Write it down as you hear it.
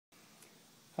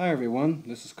Hi everyone,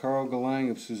 this is Carl Gullang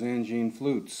of Suzanne Jean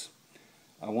Flutes.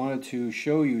 I wanted to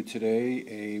show you today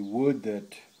a wood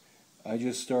that I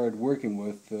just started working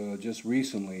with just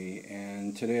recently,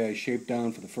 and today I shaped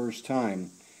down for the first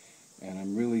time, and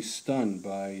I'm really stunned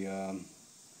by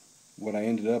what I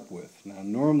ended up with. Now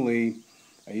normally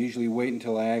I usually wait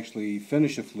until I actually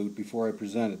finish a flute before I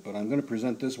present it, but I'm going to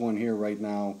present this one here right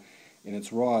now in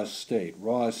its rawest state.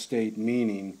 Rawest state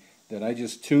meaning that I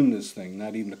just tuned this thing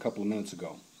not even a couple of minutes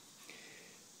ago.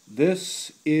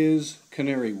 This is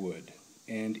Canarywood,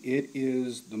 and it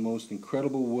is the most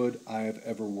incredible wood I have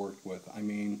ever worked with. I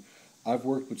mean, I've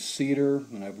worked with cedar,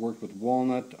 and I've worked with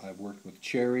walnut, I've worked with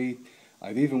cherry,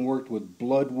 I've even worked with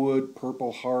bloodwood,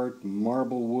 purple heart,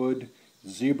 marble wood,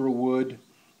 zebra wood.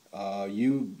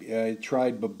 I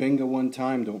tried Babinga one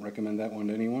time, don't recommend that one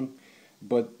to anyone.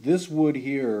 But this wood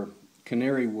here,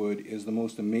 Canarywood, is the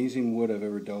most amazing wood I've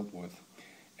ever dealt with.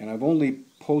 And I've only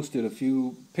posted a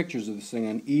few pictures of this thing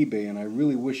on eBay, and I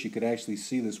really wish you could actually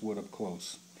see this wood up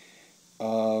close.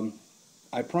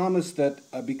 I promised that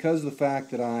because of the fact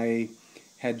that I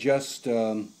had just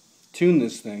tuned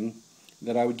this thing,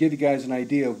 that I would give you guys an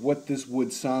idea of what this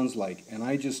wood sounds like. And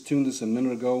I just tuned this a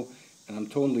minute ago, and I'm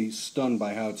totally stunned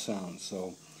by how it sounds.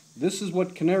 So this is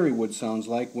what Canarywood sounds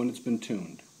like when it's been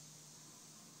tuned.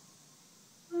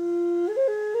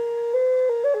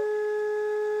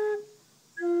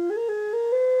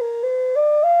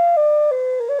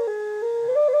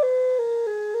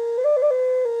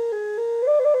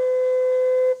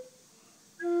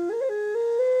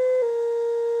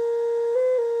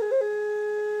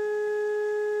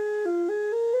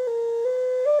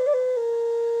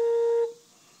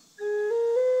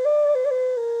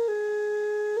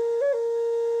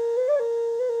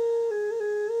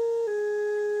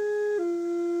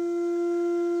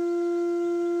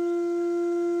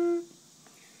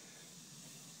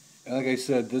 Like I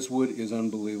said, this wood is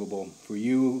unbelievable. For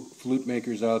you flute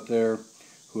makers out there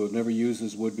who have never used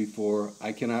this wood before,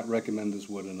 I cannot recommend this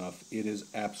wood enough. It is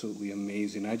absolutely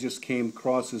amazing. I just came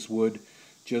across this wood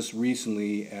just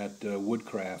recently at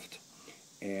Woodcraft,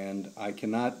 and I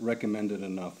cannot recommend it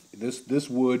enough. This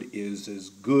wood is as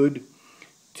good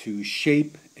to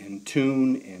shape and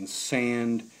tune and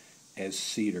sand as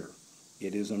cedar.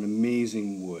 It is an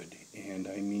amazing wood, and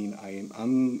I mean,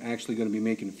 I'm actually going to be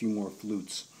making a few more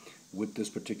flutes with this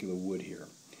particular wood here.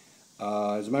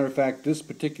 As a matter of fact, this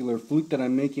particular flute that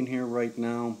I'm making here right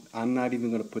now, I'm not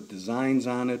even going to put designs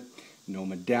on it, no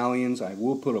medallions. I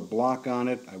will put a block on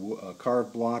it, a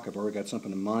carved block. I've already got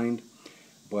something in mind.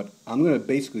 But I'm going to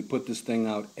basically put this thing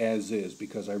out as is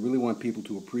because I really want people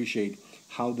to appreciate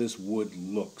how this wood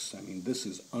looks. I mean, this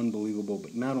is unbelievable,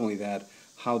 but not only that,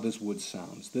 how this wood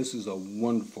sounds. This is a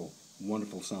wonderful,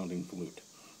 wonderful sounding flute,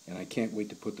 and I can't wait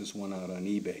to put this one out on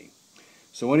eBay.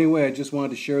 So anyway, I just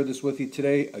wanted to share this with you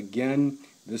today. Again,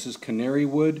 this is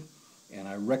Canarywood, and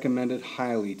I recommend it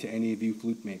highly to any of you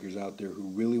flute makers out there who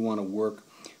really want to work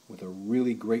with a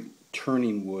really great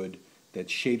turning wood that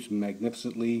shapes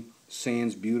magnificently,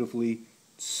 sands beautifully,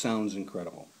 sounds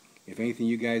incredible. If anything,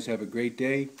 you guys have a great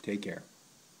day. Take care.